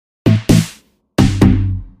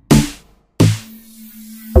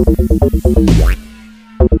Question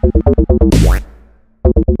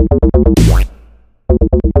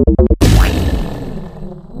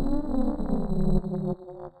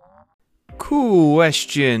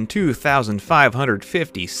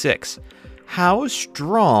 2556. How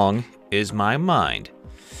strong is my mind?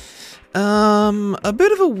 A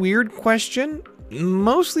bit of a weird question,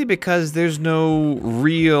 mostly because there's no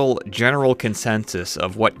real general consensus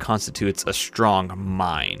of what constitutes a strong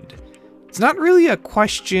mind. It's not really a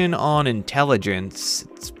question on intelligence,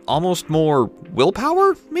 it's almost more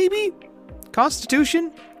willpower, maybe?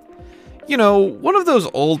 Constitution? You know, one of those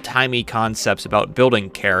old-timey concepts about building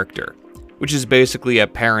character, which is basically a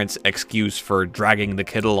parent's excuse for dragging the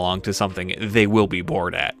kid along to something they will be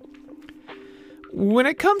bored at. When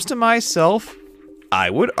it comes to myself, I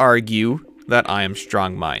would argue that I am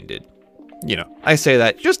strong-minded. You know, I say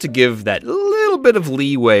that just to give that little bit of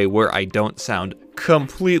leeway where I don't sound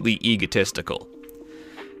completely egotistical.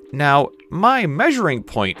 Now, my measuring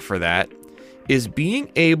point for that is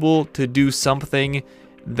being able to do something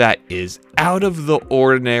that is out of the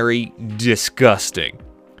ordinary disgusting.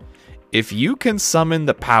 If you can summon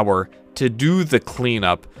the power to do the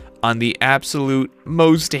cleanup on the absolute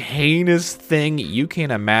most heinous thing you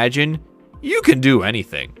can imagine, you can do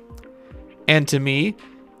anything. And to me,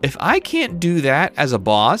 if I can't do that as a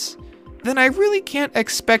boss, then I really can't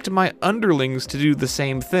expect my underlings to do the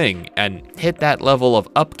same thing and hit that level of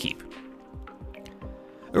upkeep.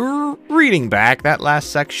 Reading back that last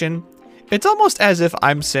section, it's almost as if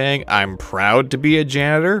I'm saying I'm proud to be a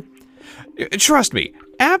janitor. Trust me,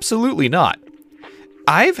 absolutely not.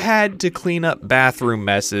 I've had to clean up bathroom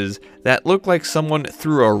messes that look like someone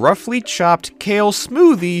threw a roughly chopped kale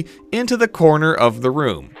smoothie into the corner of the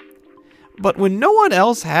room. But when no one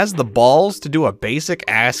else has the balls to do a basic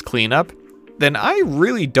ass cleanup, then I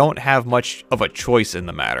really don't have much of a choice in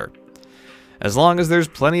the matter. As long as there's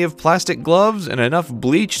plenty of plastic gloves and enough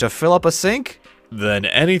bleach to fill up a sink, then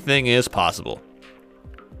anything is possible.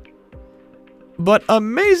 But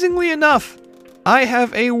amazingly enough, I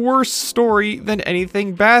have a worse story than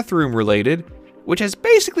anything bathroom related, which has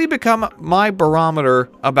basically become my barometer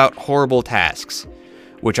about horrible tasks,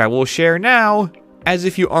 which I will share now, as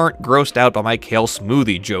if you aren't grossed out by my kale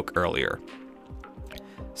smoothie joke earlier.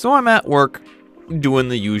 So I'm at work, doing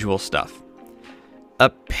the usual stuff.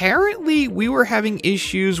 Apparently, we were having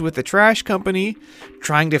issues with the trash company,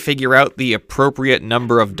 trying to figure out the appropriate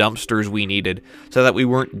number of dumpsters we needed, so that we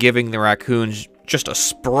weren't giving the raccoons just a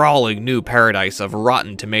sprawling new paradise of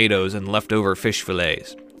rotten tomatoes and leftover fish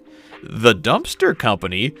fillets. The dumpster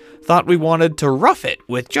company thought we wanted to rough it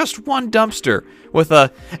with just one dumpster, with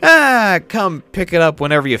a, come pick it up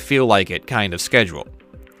whenever you feel like it kind of schedule.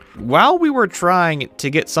 While we were trying to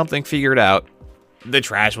get something figured out, the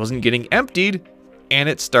trash wasn't getting emptied, and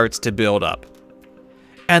it starts to build up.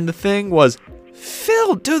 And the thing was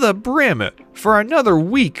filled to the brim for another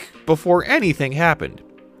week before anything happened.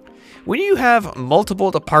 When you have multiple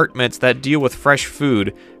departments that deal with fresh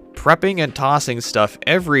food, prepping and tossing stuff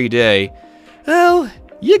every day, well,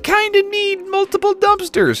 you kinda need multiple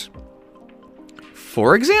dumpsters.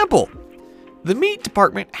 For example, the meat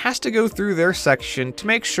department has to go through their section to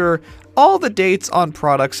make sure all the dates on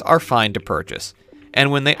products are fine to purchase,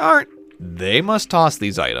 and when they aren't, they must toss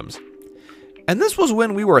these items. And this was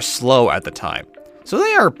when we were slow at the time, so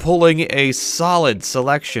they are pulling a solid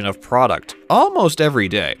selection of product almost every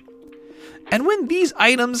day. And when these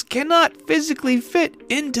items cannot physically fit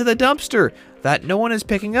into the dumpster that no one is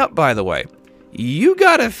picking up, by the way, you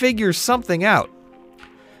gotta figure something out.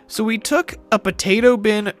 So we took a potato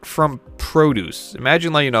bin from produce,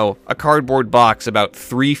 imagine like, a cardboard box about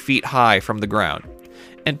 3 feet high from the ground,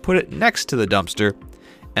 and put it next to the dumpster,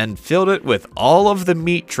 and filled it with all of the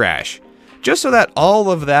meat trash, just so that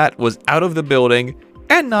all of that was out of the building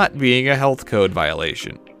and not being a health code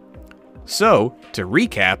violation. So, to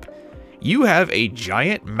recap, you have a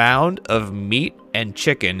giant mound of meat and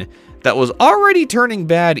chicken that was already turning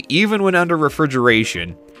bad even when under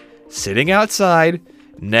refrigeration, sitting outside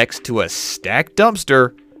next to a stacked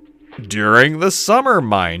dumpster during the summer,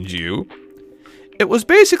 mind you. It was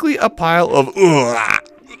basically a pile of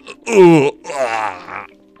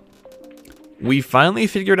We finally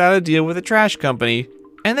figured out a deal with the trash company,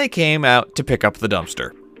 and they came out to pick up the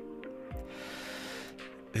dumpster.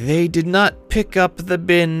 They did not pick up the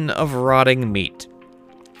bin of rotting meat.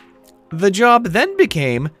 The job then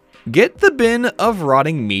became, get the bin of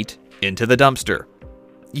rotting meat into the dumpster.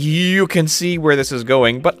 You can see where this is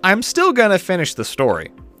going, but I'm still gonna finish the story.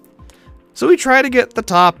 So we try to get the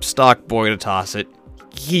top stock boy to toss it.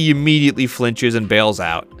 He immediately flinches and bails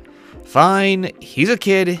out. Fine, he's a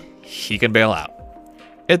kid, he can bail out.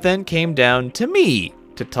 It then came down to me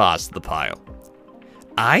to toss the pile.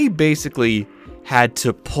 I basically had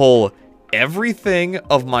to pull everything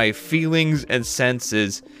of my feelings and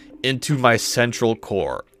senses into my central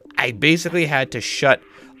core. I basically had to shut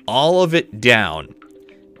all of it down.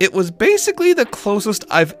 It was basically the closest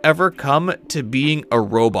I've ever come to being a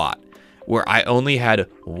robot, where I only had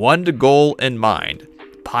one goal in mind: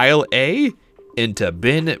 pile A into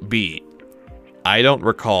bin B. I don't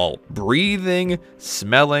recall breathing,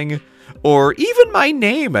 smelling, or even my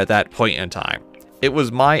name at that point in time. It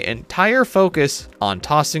was my entire focus on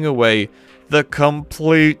tossing away the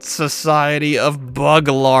complete society of bug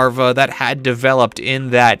larvae that had developed in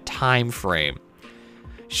that time frame.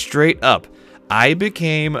 Straight up, I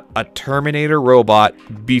became a Terminator robot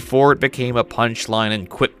before it became a punchline and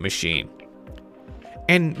quit machine.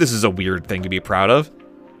 And this is a weird thing to be proud of,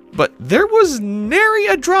 but there was nary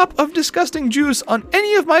a drop of disgusting juice on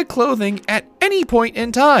any of my clothing at any point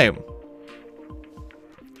in time.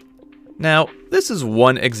 Now, this is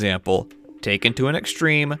one example, taken to an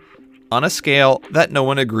extreme, on a scale that no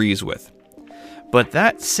one agrees with. But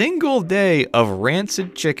that single day of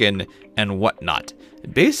rancid chicken and whatnot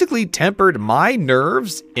basically tempered my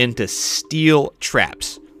nerves into steel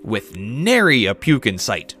traps, with nary a puke in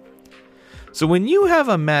sight. So when you have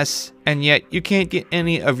a mess, and yet you can't get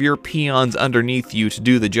any of your peons underneath you to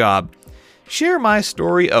do the job, share my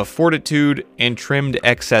story of fortitude and trimmed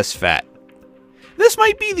excess fat. This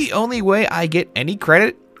might be the only way I get any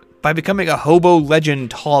credit, by becoming a hobo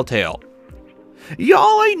legend tall tale.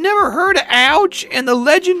 Y'all ain't never heard of Ouch and the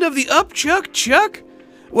legend of the Upchuck Chuck?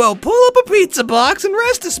 Well, pull up a pizza box and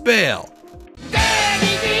rest a spell.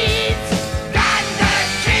 Dirty deeds, thunder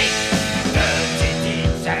cheek. Dirty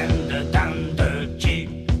deeds and the thunder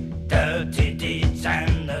cheek. Dirty deeds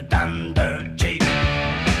and the thunder cheek.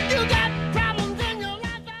 You got problems in your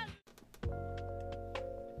life.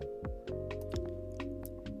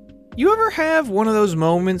 You ever have one of those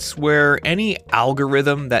moments where any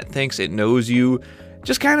algorithm that thinks it knows you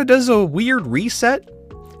just kind of does a weird reset?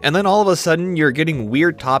 And then all of a sudden, you're getting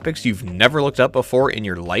weird topics you've never looked up before in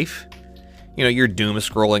your life? You know, you're doom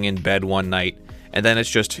scrolling in bed one night, and then it's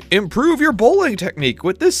just, improve your bowling technique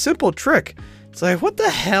with this simple trick. It's like, what the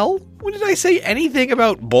hell? When did I say anything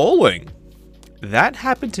about bowling? That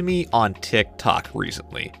happened to me on TikTok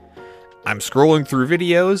recently. I'm scrolling through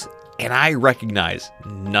videos, and I recognize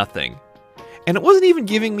nothing. And it wasn't even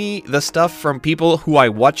giving me the stuff from people who I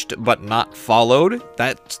watched but not followed.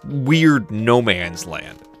 That's weird no man's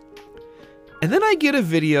land. And then I get a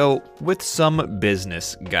video with some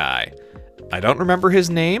business guy. I don't remember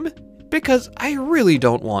his name because I really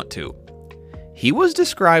don't want to. He was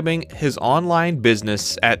describing his online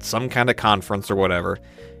business at some kind of conference or whatever,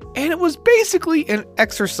 and it was basically an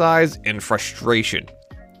exercise in frustration.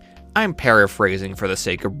 I'm paraphrasing for the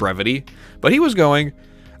sake of brevity, but he was going,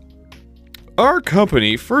 "Our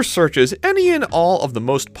company first searches any and all of the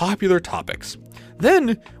most popular topics.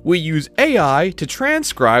 Then we use AI to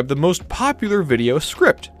transcribe the most popular video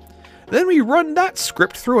script. Then we run that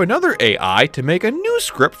script through another AI to make a new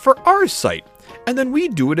script for our site. And then we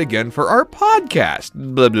do it again for our podcast.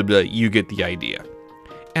 Blah, blah, blah. You get the idea."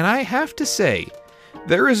 And I have to say,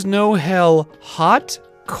 there is no hell hot,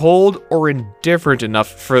 cold, or indifferent enough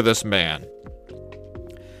for this man.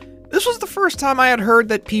 This was the first time I had heard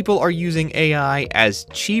that people are using AI as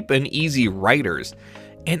cheap and easy writers,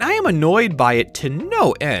 and I am annoyed by it to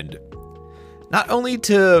no end. Not only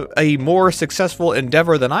to a more successful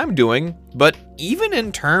endeavor than I'm doing, but even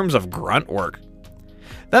in terms of grunt work.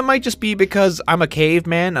 That might just be because I'm a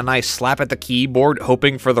caveman and I slap at the keyboard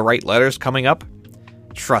hoping for the right letters coming up.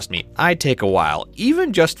 Trust me, I take a while,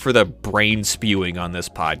 even just for the brain spewing on this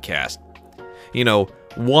podcast. You know,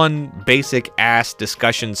 one basic ass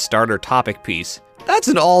discussion starter topic piece, that's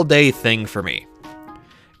an all-day thing for me.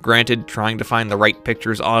 Granted, trying to find the right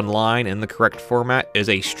pictures online in the correct format is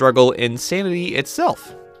a struggle in sanity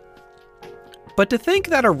itself. But to think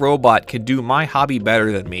that a robot could do my hobby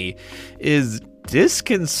better than me is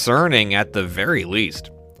disconcerting at the very least.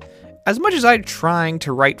 As much as I'm trying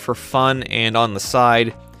to write for fun and on the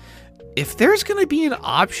side, if there's going to be an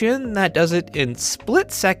option that does it in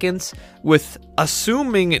split seconds with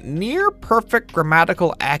assuming near perfect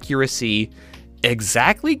grammatical accuracy,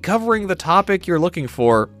 exactly covering the topic you're looking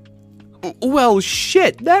for, well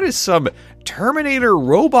shit, that is some Terminator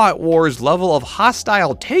Robot Wars level of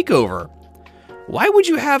hostile takeover. Why would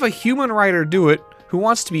you have a human writer do it who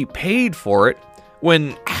wants to be paid for it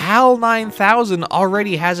when HAL 9000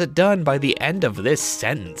 already has it done by the end of this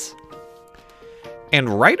sentence?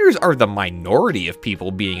 And writers are the minority of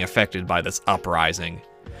people being affected by this uprising.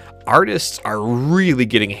 Artists are really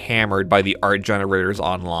getting hammered by the art generators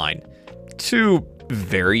online. To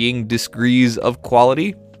varying degrees of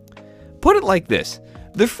quality. Put it like this.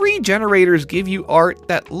 The free generators give you art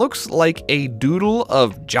that looks like a doodle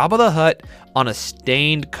of Jabba the Hutt on a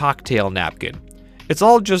stained cocktail napkin. It's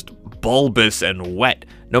all just bulbous and wet,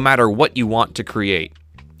 no matter what you want to create.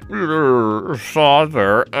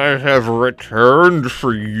 Father, I have returned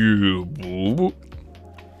for you, boo.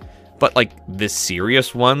 But like the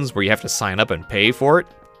serious ones where you have to sign up and pay for it,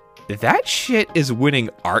 that shit is winning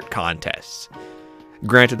art contests.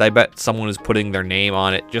 Granted, I bet someone is putting their name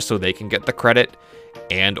on it just so they can get the credit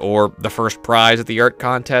and or the first prize at the art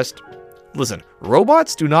contest. Listen,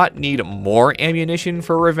 robots do not need more ammunition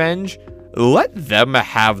for revenge. Let them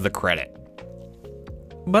have the credit.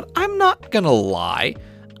 But I'm not gonna lie,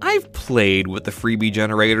 I've played with the freebie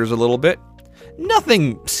generators a little bit.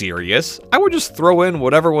 Nothing serious. I would just throw in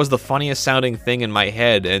whatever was the funniest sounding thing in my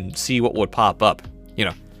head and see what would pop up. You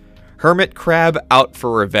know, hermit crab out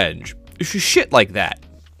for revenge. Shit like that.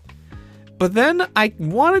 But then I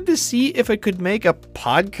wanted to see if it could make a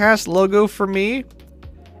podcast logo for me,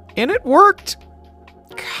 and it worked.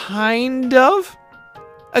 Kind of.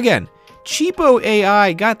 Again, cheapo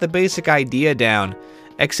AI got the basic idea down,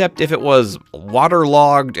 except if it was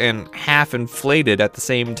waterlogged and half inflated at the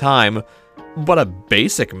same time, but a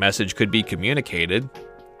basic message could be communicated.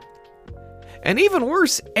 And even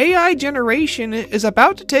worse, AI generation is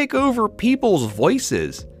about to take over people's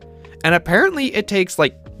voices. And apparently it takes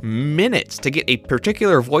like minutes to get a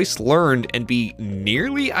particular voice learned and be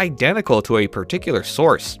nearly identical to a particular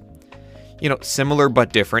source. You know, similar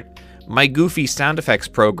but different. My goofy sound effects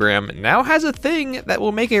program now has a thing that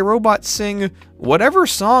will make a robot sing whatever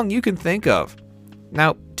song you can think of.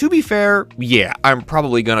 Now, to be fair, yeah, I'm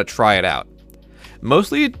probably gonna try it out.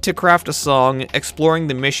 Mostly to craft a song exploring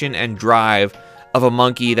the mission and drive of a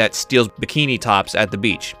monkey that steals bikini tops at the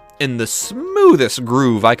beach, in the smoothest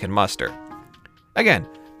groove I can muster. Again,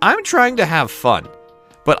 I'm trying to have fun,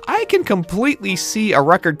 but I can completely see a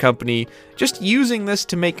record company just using this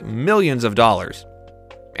to make millions of dollars.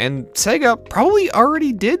 And Sega probably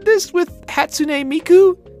already did this with Hatsune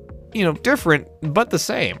Miku? You know, different, but the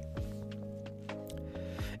same.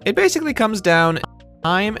 It basically comes down to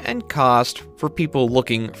time and cost for people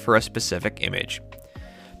looking for a specific image.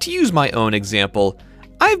 To use my own example,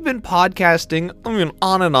 I've been podcasting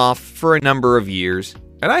on and off for a number of years,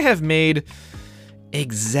 and I have made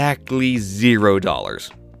exactly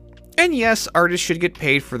 $0. And yes, artists should get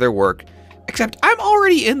paid for their work, except I'm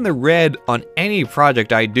already in the red on any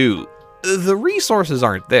project I do. The resources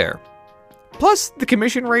aren't there. Plus, the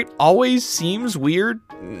commission rate always seems weird,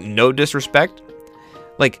 no disrespect.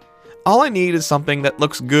 Like, all I need is something that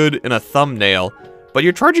looks good in a thumbnail, but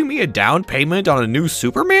you're charging me a down payment on a new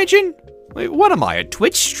super mansion? Wait, what am I, a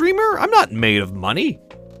Twitch streamer? I'm not made of money.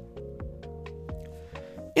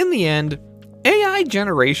 In the end, AI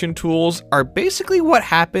generation tools are basically what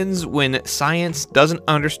happens when science doesn't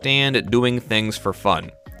understand doing things for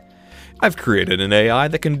fun. I've created an AI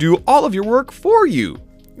that can do all of your work for you.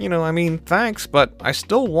 You know, I mean, thanks, but I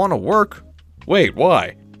still want to work. Wait,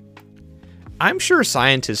 why? I'm sure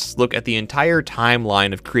scientists look at the entire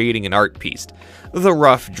timeline of creating an art piece. The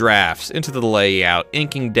rough drafts, into the layout,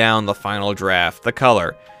 inking down the final draft, the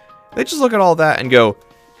color. They just look at all that and go,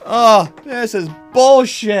 "Oh, this is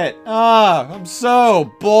bullshit. I'm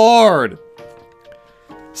so bored."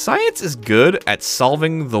 Science is good at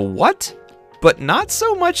solving the what, but not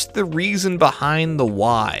so much the reason behind the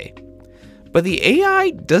why. But the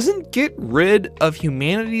AI doesn't get rid of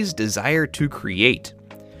humanity's desire to create.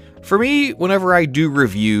 For me, whenever I do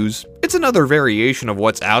reviews, it's another variation of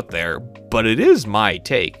what's out there, but it is my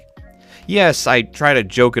take. Yes, I try to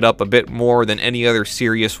joke it up a bit more than any other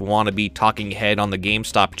serious wannabe talking head on the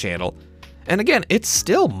GameStop channel. And again, it's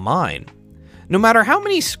still mine. No matter how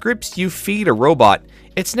many scripts you feed a robot,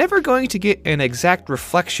 it's never going to get an exact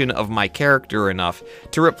reflection of my character enough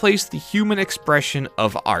to replace the human expression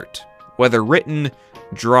of art, whether written,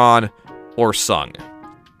 drawn, or sung.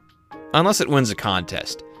 Unless it wins a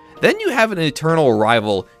contest. Then you have an eternal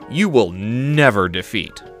rival you will never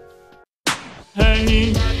defeat.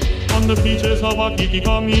 Hanging on the beaches of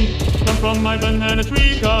Akikikami, down from my banana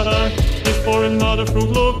tree cutter is for another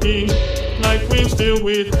fruit looking like we're still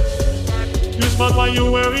with. You spot why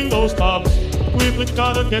you're wearing those tops, we've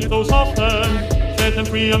gotta get those off them. Set them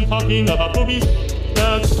free, I'm talking about boobies,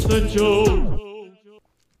 that's the joke.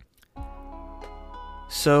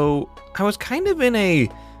 So, I was kind of in a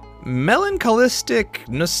melancholistic,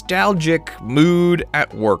 nostalgic mood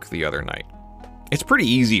at work the other night. It's pretty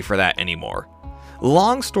easy for that anymore.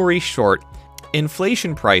 Long story short,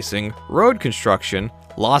 inflation pricing, road construction,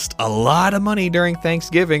 lost a lot of money during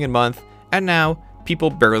Thanksgiving and month, and now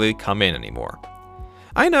people barely come in anymore.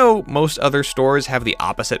 I know most other stores have the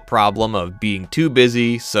opposite problem of being too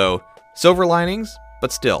busy, so silver linings,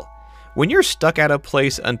 but still, when you're stuck at a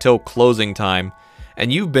place until closing time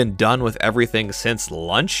and you've been done with everything since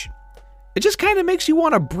lunch, it just kind of makes you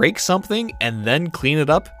want to break something and then clean it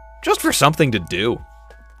up just for something to do.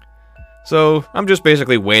 So I'm just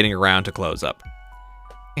basically waiting around to close up.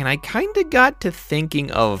 And I kind of got to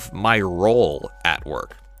thinking of my role at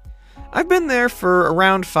work. I've been there for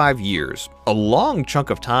around 5 years, a long chunk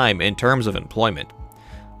of time in terms of employment.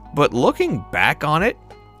 But looking back on it,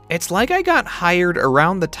 it's like I got hired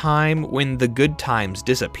around the time when the good times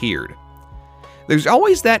disappeared. There's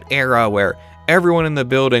always that era where everyone in the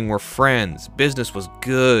building were friends, business was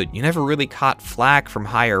good, you never really caught flack from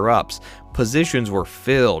higher ups, positions were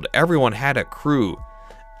filled, everyone had a crew.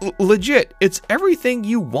 Legit, it's everything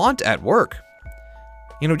you want at work.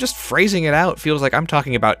 You know, just phrasing it out feels like I'm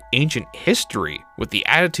talking about ancient history with the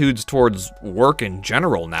attitudes towards work in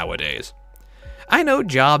general nowadays. I know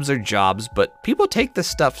jobs are jobs, but people take this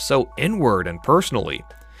stuff so inward and personally.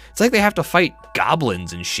 It's like they have to fight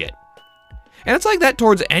goblins and shit. And it's like that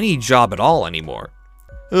towards any job at all anymore.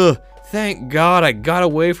 Ugh, thank God I got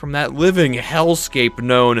away from that living hellscape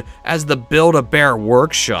known as the Build-A-Bear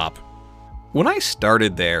workshop. When I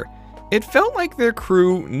started there, it felt like their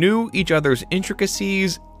crew knew each other's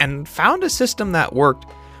intricacies and found a system that worked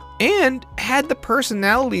and had the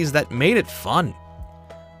personalities that made it fun.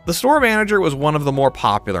 The store manager was one of the more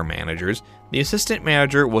popular managers, the assistant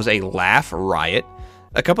manager was a laugh riot,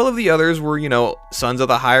 a couple of the others were, sons of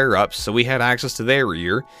the higher-ups, so we had access to their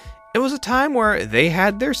ear. It was a time where they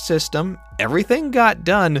had their system, everything got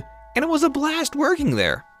done, and it was a blast working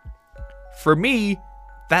there. For me,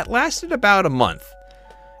 that lasted about a month.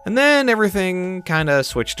 And then everything kinda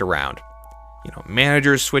switched around.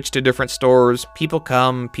 Managers switch to different stores, people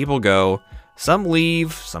come, people go. Some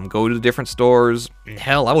leave, some go to different stores. And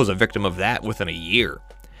hell, I was a victim of that within a year.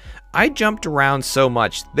 I jumped around so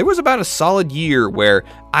much, there was about a solid year where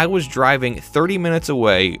I was driving 30 minutes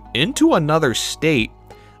away into another state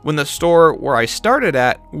when the store where I started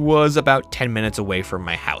at was about 10 minutes away from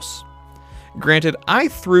my house. Granted, I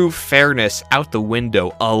threw fairness out the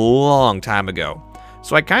window a long time ago,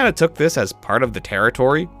 so I kind of took this as part of the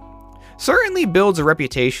territory. Certainly builds a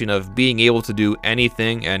reputation of being able to do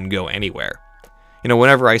anything and go anywhere.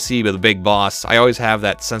 Whenever I see the big boss, I always have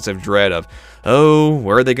that sense of dread of, oh,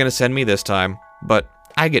 where are they going to send me this time? But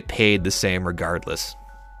I get paid the same regardless.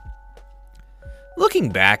 Looking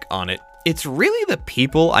back on it, it's really the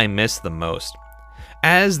people I miss the most.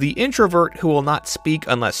 As the introvert who will not speak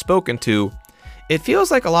unless spoken to, it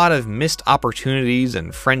feels like a lot of missed opportunities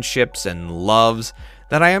and friendships and loves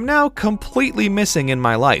that I am now completely missing in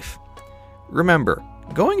my life. Remember,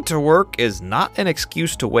 going to work is not an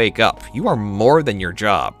excuse to wake up. You are more than your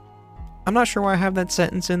job. I'm not sure why I have that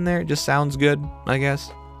sentence in there. It just sounds good, I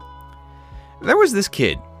guess. There was this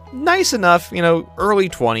kid. Nice enough, early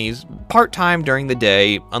 20s, part-time during the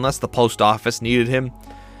day, unless the post office needed him.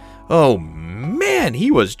 Oh man,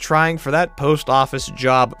 he was trying for that post office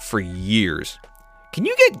job for years. Can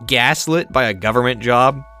you get gaslit by a government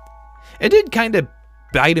job? It did kind of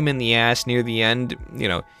bite him in the ass near the end.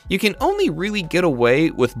 You can only really get away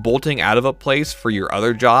with bolting out of a place for your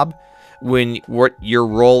other job when your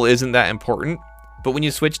role isn't that important. But when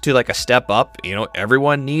you switch to like a step up,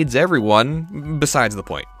 everyone needs everyone, besides the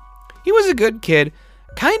point. He was a good kid,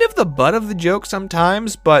 kind of the butt of the joke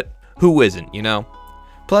sometimes, but who isn't,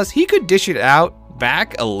 Plus, he could dish it out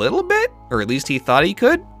back a little bit, or at least he thought he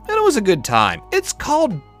could, and it was a good time. It's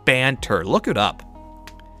called banter, look it up.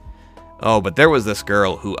 Oh, but there was this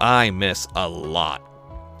girl who I miss a lot.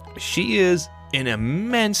 She is an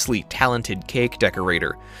immensely talented cake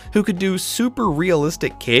decorator who could do super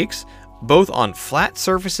realistic cakes, both on flat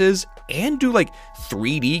surfaces and do like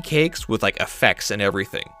 3D cakes with like effects and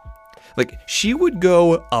everything. Like, she would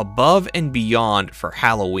go above and beyond for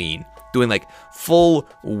Halloween, doing like full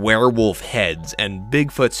werewolf heads and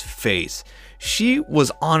Bigfoot's face. She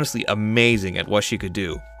was honestly amazing at what she could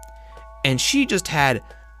do. And she just had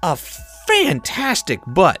a fantastic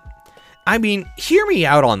butt. I mean, hear me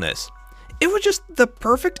out on this. It was just the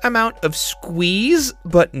perfect amount of squeeze,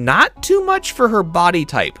 but not too much for her body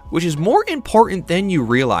type, which is more important than you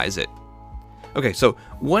realize it. Okay, so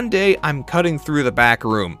one day I'm cutting through the back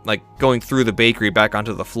room, like going through the bakery back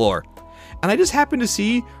onto the floor, and I just happened to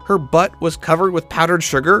see her butt was covered with powdered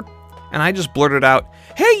sugar, and I just blurted out,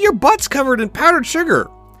 "Hey, your butt's covered in powdered sugar!"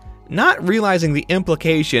 Not realizing the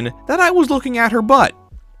implication that I was looking at her butt.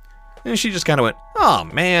 And she just kind of went, "Oh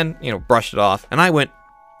man," brushed it off, and I went,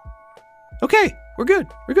 "Okay, we're good.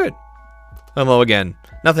 Hello again.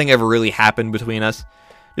 Nothing ever really happened between us.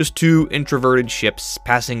 just two introverted ships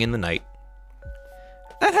passing in the night.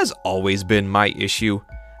 That has always been my issue.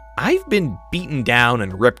 I've been beaten down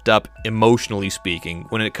and ripped up, emotionally speaking,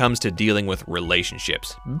 when it comes to dealing with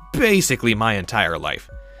relationships, basically my entire life.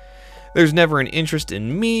 There's never an interest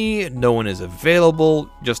in me, no one is available,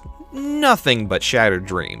 just nothing but shattered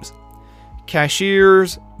dreams.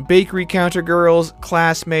 Cashiers, bakery counter girls,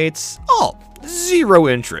 classmates, all zero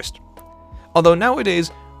interest. Although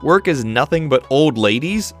nowadays, work is nothing but old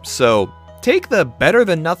ladies, so take the better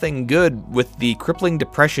than nothing good with the crippling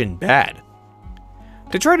depression bad.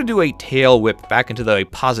 To try to do a tail whip back into the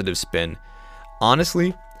positive spin,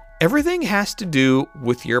 honestly, everything has to do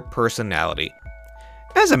with your personality.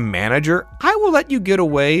 As a manager, I will let you get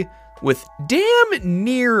away with damn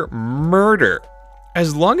near murder,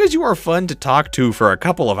 as long as you are fun to talk to for a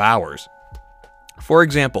couple of hours. For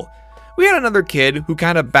example, we had another kid who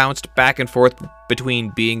kind of bounced back and forth between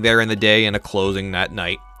being there in the day and a closing that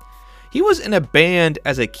night. He was in a band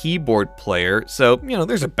as a keyboard player, so,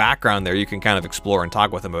 there's a background there you can kind of explore and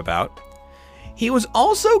talk with him about. He was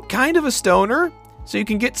also kind of a stoner, so you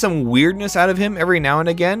can get some weirdness out of him every now and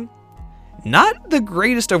again. Not the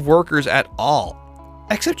greatest of workers at all,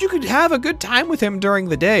 except you could have a good time with him during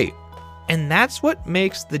the day. And that's what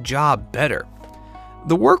makes the job better.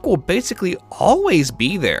 The work will basically always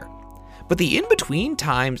be there, but the in-between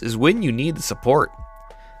times is when you need the support.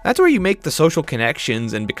 That's where you make the social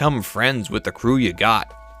connections and become friends with the crew you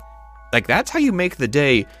got. That's how you make the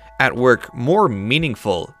day at work more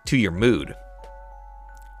meaningful to your mood.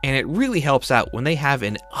 And it really helps out when they have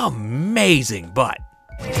an amazing butt.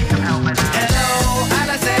 Hello, Allison.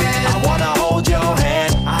 I wanna hold your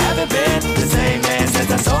hand. I haven't been the same man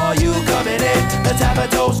since I saw you coming in. Let's have a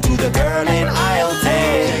toast to the girl in aisle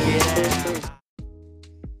 10.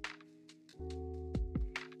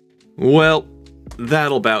 Well,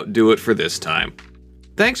 that'll about do it for this time.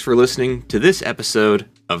 Thanks for listening to this episode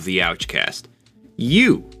of the Aewchcast.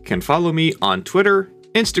 You can follow me on Twitter,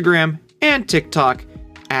 Instagram, and TikTok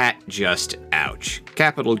at JustAewch.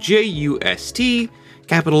 Capital J-U-S-T,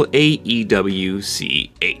 capital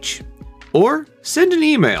A-E-W-C-H. Or send an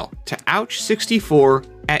email to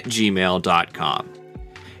ouch64@gmail.com.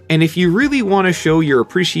 And if you really want to show your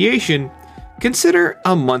appreciation, consider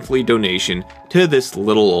a monthly donation to this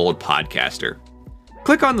little old podcaster.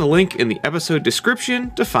 Click on the link in the episode description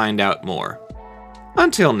to find out more.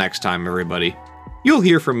 Until next time, everybody, you'll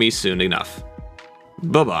hear from me soon enough.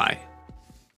 Bye-bye.